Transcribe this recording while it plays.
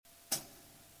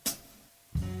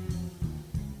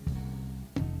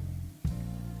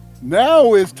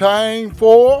Now it's time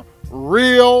for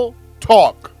Real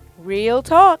Talk. Real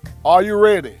talk. Are you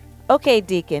ready? Okay,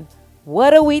 Deacon,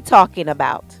 what are we talking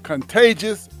about?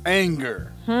 Contagious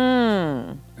anger. Hmm,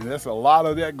 And there's a lot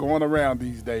of that going around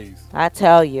these days. I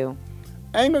tell you.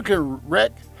 Anger can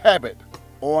wreak havoc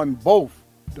on both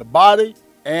the body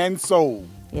and soul,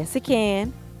 Yes, it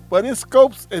can. but its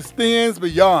scope extends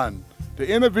beyond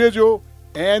the individual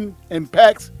and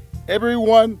impacts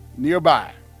everyone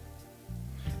nearby.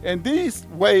 In these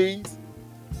ways,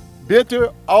 bitter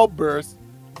outbursts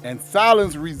and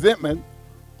silent resentment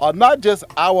are not just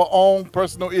our own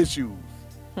personal issues.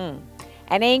 An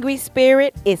angry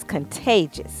spirit is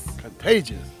contagious.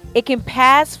 Contagious. It can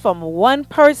pass from one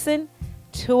person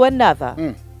to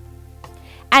another,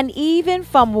 and even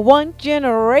from one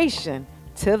generation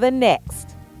to the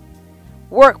next.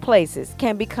 Workplaces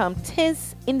can become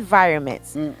tense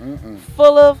environments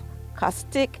full of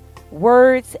caustic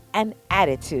words and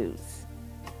attitudes.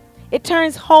 It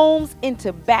turns homes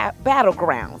into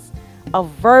battlegrounds of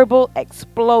verbal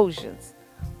explosions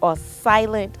or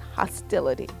silent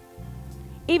hostility.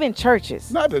 Even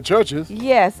churches, Not the churches.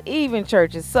 yes, even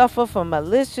churches suffer from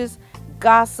malicious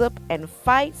gossip and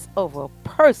fights over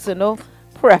personal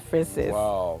preferences.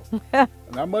 Wow. And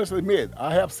I must admit,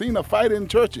 I have seen a fight in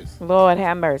churches. Lord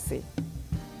have mercy.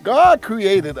 God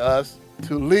created us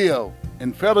to live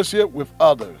in fellowship with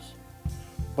others,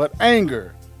 but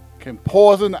anger can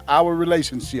poison our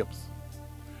relationships.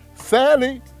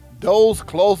 Sadly, those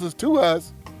closest to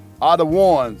us are the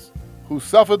ones who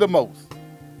suffer the most.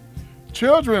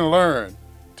 Children learn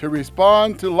to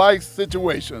respond to life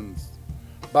situations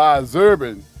by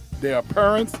observing their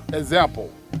parents'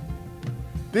 example.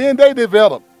 Then they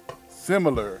develop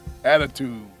similar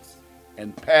attitudes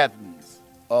and patterns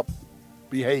of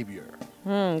behavior.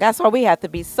 That's why we have to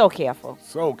be so careful.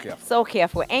 So careful. So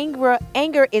careful.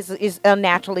 Anger is a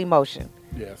natural emotion.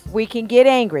 Yes. We can get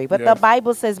angry, but Yes. the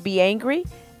Bible says be angry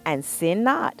and sin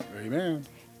not. Amen.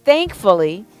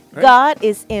 Thankfully, God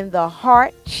is in the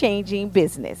heart-changing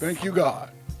business. Thank you, God.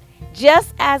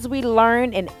 Just as we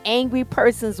learn an angry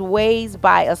person's ways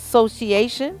by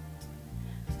association,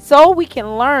 so we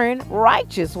can learn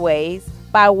righteous ways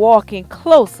by walking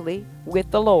closely with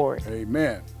the Lord.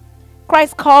 Amen.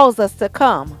 Christ calls us to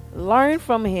come, learn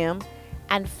from him,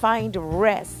 and find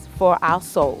rest for our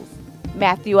souls.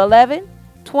 Matthew 11,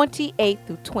 28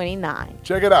 through 29.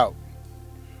 Check it out.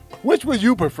 Which would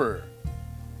you prefer?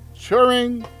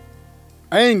 Cheering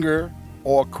anger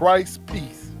or Christ's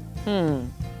peace?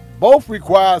 Both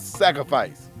require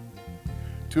sacrifice.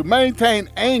 To maintain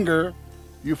anger,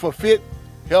 you forfeit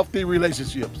healthy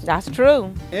relationships That's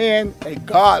true. and a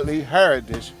godly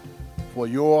heritage for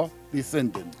your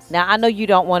descendants. Now, I know you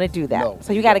don't want to do that. No,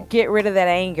 So you we got to don't. get rid of that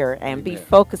anger and be Amen.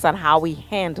 focused on how we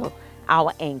handle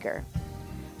our anger.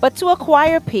 But to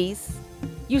acquire peace,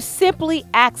 you simply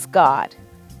ask God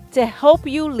to help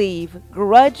you leave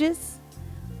grudges,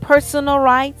 personal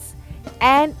rights,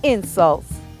 and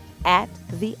insults at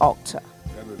the altar.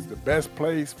 That is the best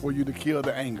place for you to kill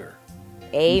the anger.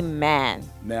 Amen.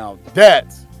 Now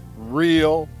that's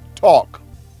real talk.